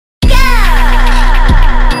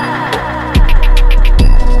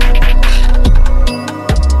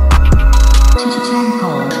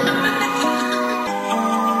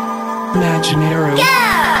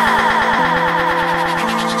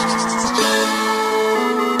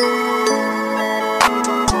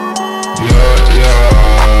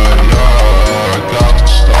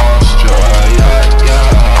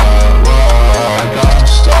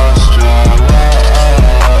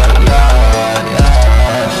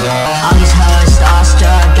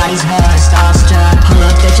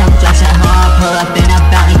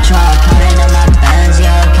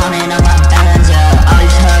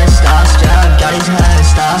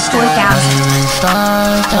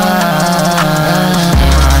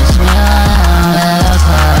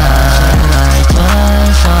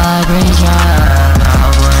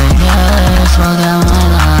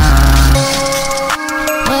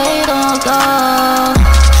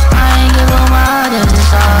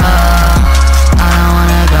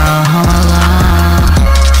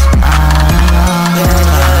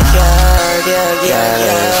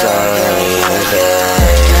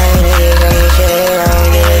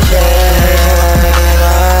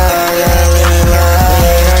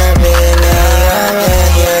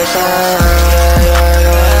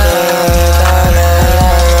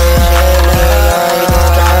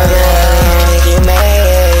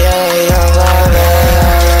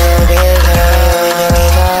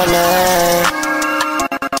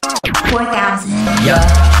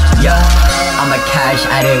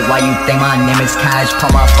Why you think my name is Cash?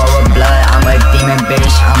 Pull my forward blood, I'm a demon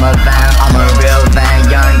bitch, I'm a van, I'm a real van.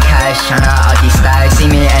 Yungcxsh, tryna out these stacks. See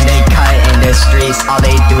me and they cut in the streets, all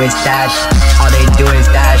they do is dash. All they do is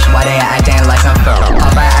dash, why they acting like some fur?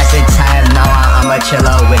 Pop my acid time, now I'm a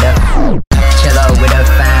chiller with a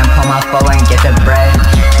fan. Pull my foe and get the bread.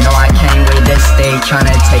 No, I came with this state,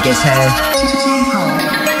 tryna take his head. Chenpol.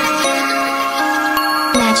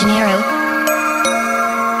 Majinaru.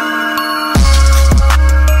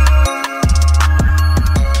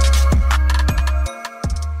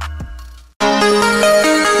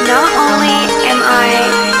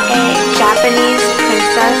 Japanese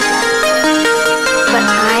princess, but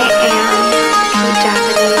I am a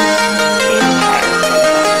Japanese vampire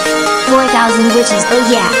princess. 4000 witches, oh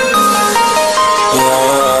yeah.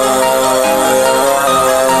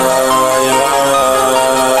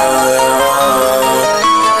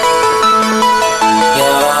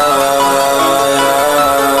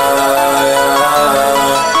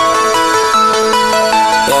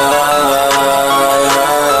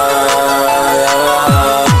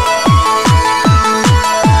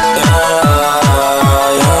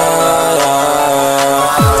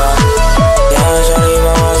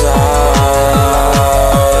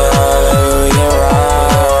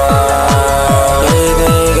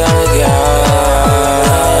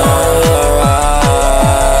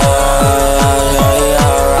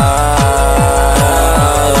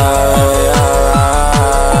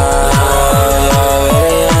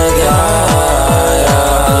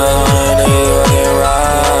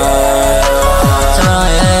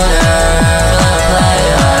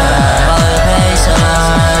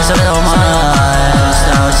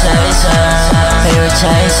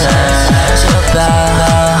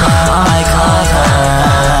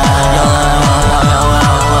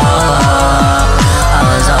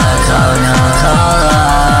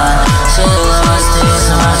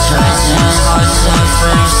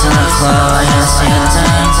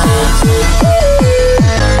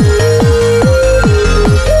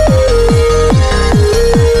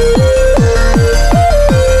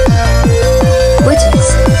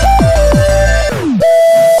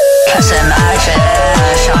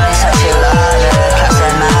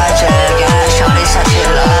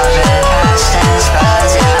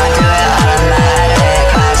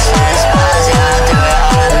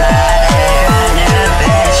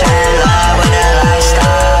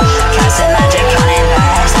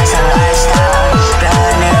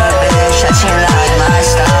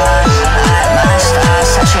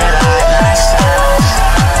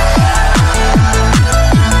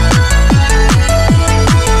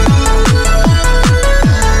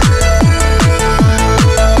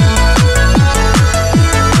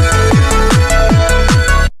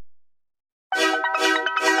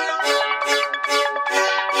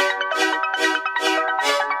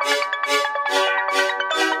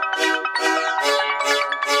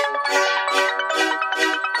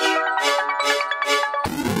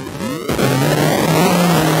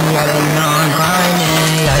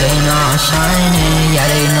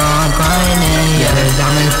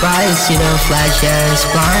 See the flash, yeah, it's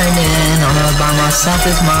blinding. I'm about myself,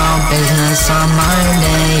 it's my own business, I'm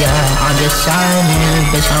minding. Yeah, I'm just shining,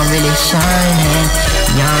 bitch, I'm really shining.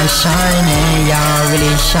 Yeah, I'm shining, yeah, I'm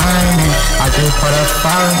really shining. I just put a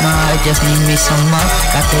phone, now I just need me some more.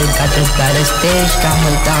 Got the baddest bitch, got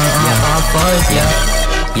her down on all fours. Yeah,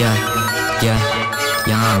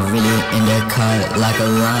 I'm really in the cut like a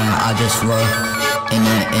lion. I just roll in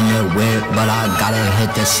the whip, but I gotta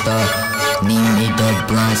hit the store. Need the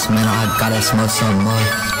blunts, man, I gotta smoke some more.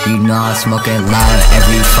 You know I smoke it loud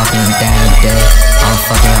every fucking damn day. I'm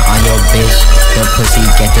fucking on your bitch, the pussy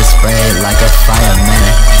get the spray like a fire, man.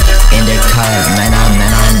 In the cut, man,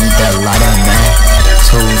 I need the lighter, man.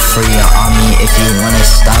 Too free on me if you wanna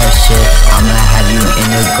start shit. I'ma have you in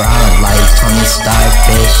the ground like Tony Stark,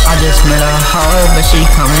 bitch. I just met a hoe, but she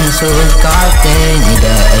coming to a garden. Need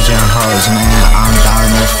the Asian hoes, man, I'm down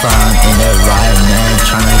the front in the ride, man.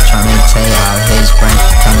 Tryna take out his brain,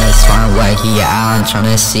 tryna find where he out,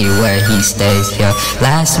 tryna see where he stays, yeah.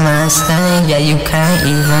 Last man standing, yeah, you can't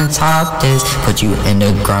even top this. Put you in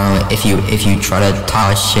the ground if you try to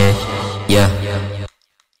talk shit, yeah.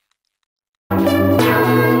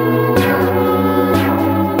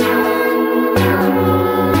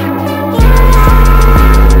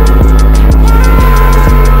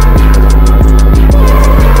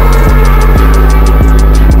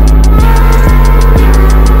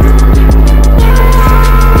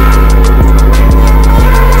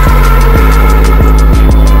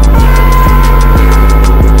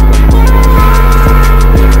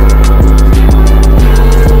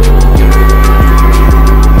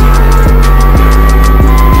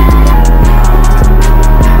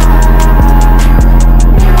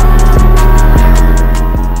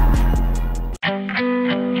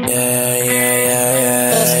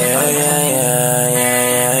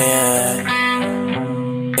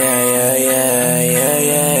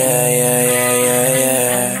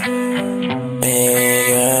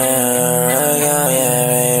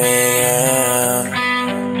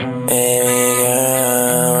 baby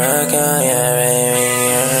girl. Rock out, yeah, baby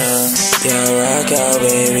girl. Yeah, rock out,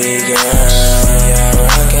 baby girl. Yeah,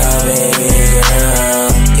 rock out, baby girl.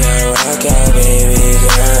 Yeah, rock out, baby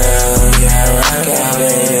girl. Yeah, rock out,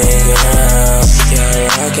 baby girl. Yeah,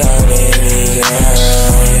 rock out, baby girl.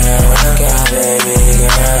 Yeah, rock out, baby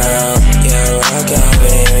girl. Yeah, rock out,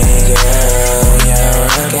 baby girl. Yeah,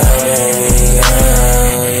 rock out, baby girl.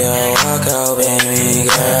 Yeah, rock out, baby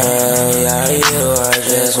girl. Yeah, you are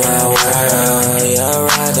just my world. Yeah,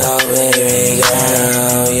 rock out, baby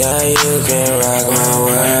girl. Yeah, you can rock my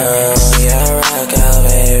world. Yeah, rock out,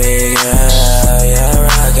 baby girl. Yeah,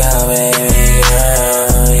 rock out, baby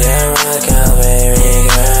girl. Yeah, rock out, baby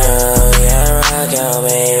girl. Yeah, rock out,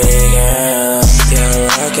 baby girl. Yeah,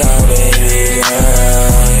 rock out, baby girl.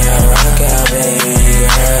 Yeah, rock out, baby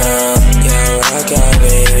girl. Yeah, rock out,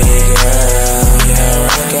 baby girl. Yeah,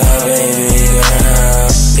 rock out, baby girl.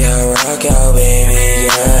 Yeah, rock out, baby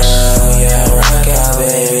girl. Yeah, rock out,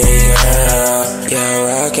 baby girl. Yeah,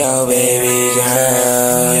 rock out, baby girl.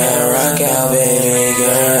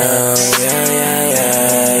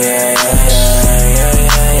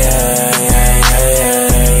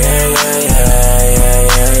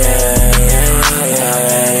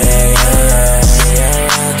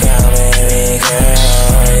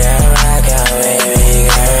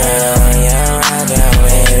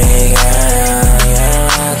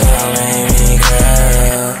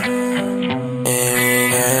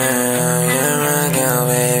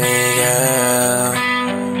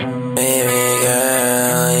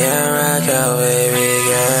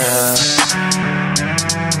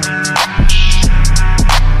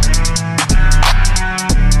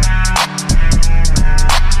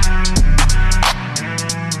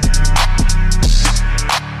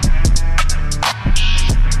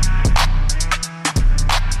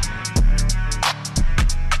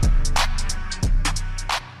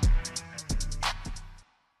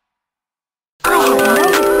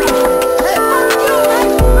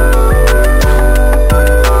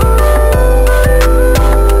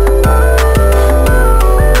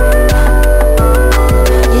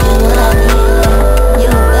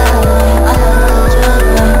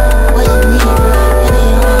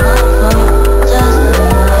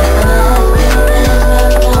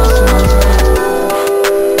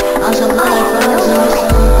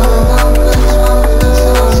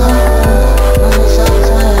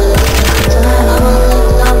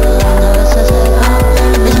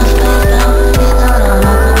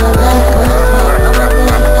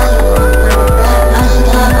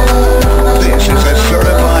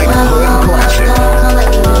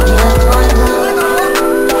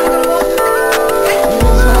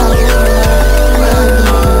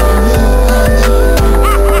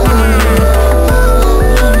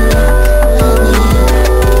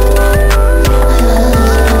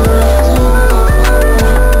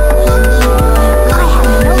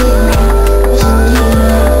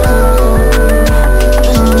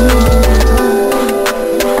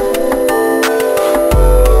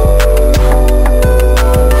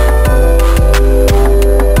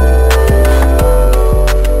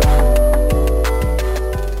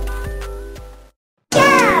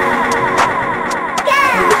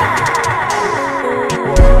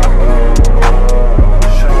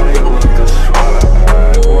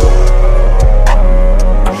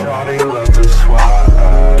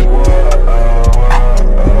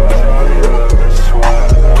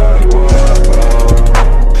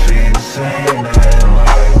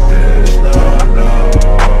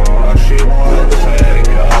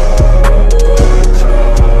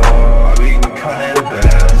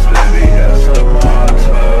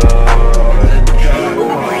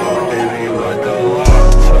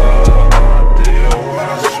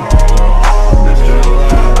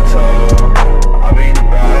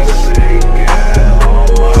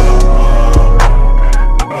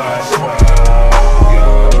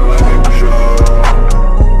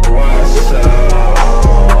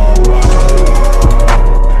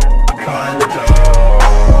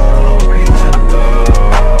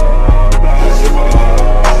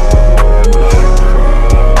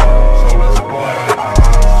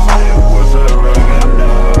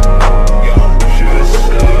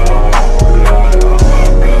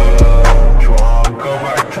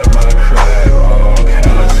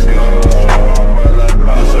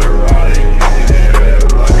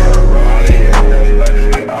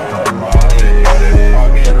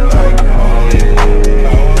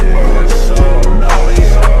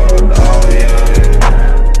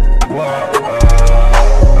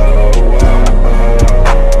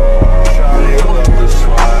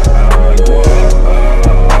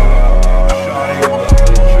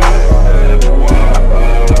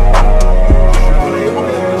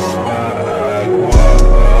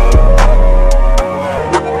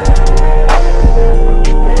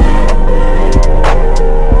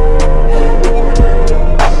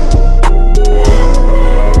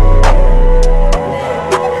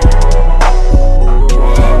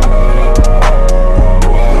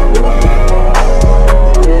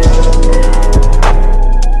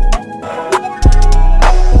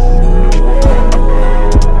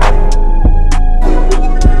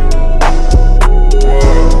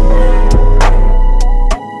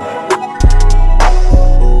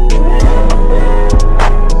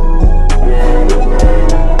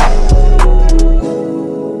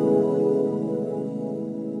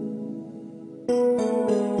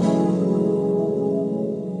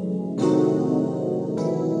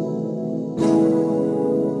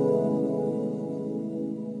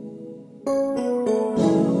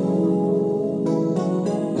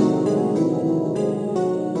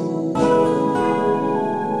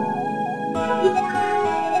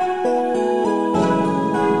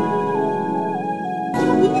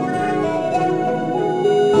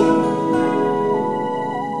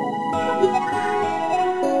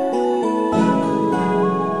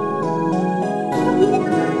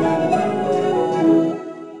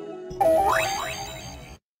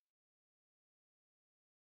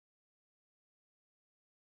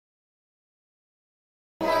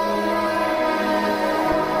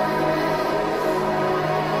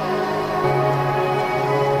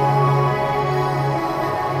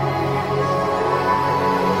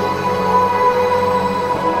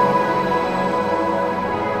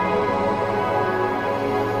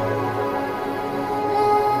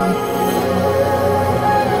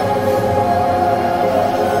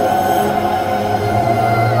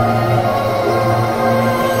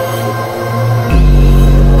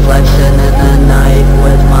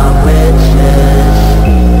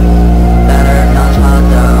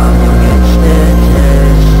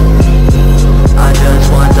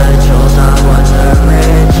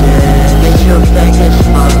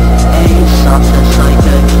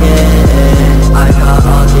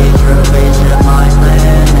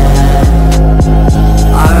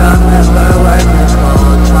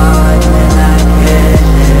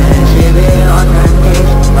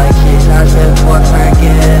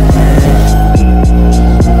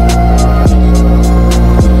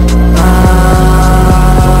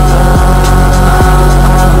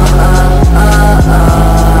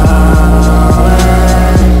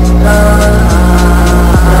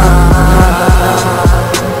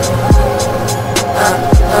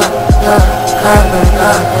 I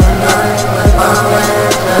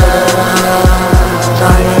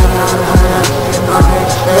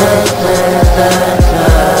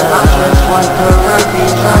just want to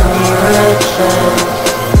repeat on the riches.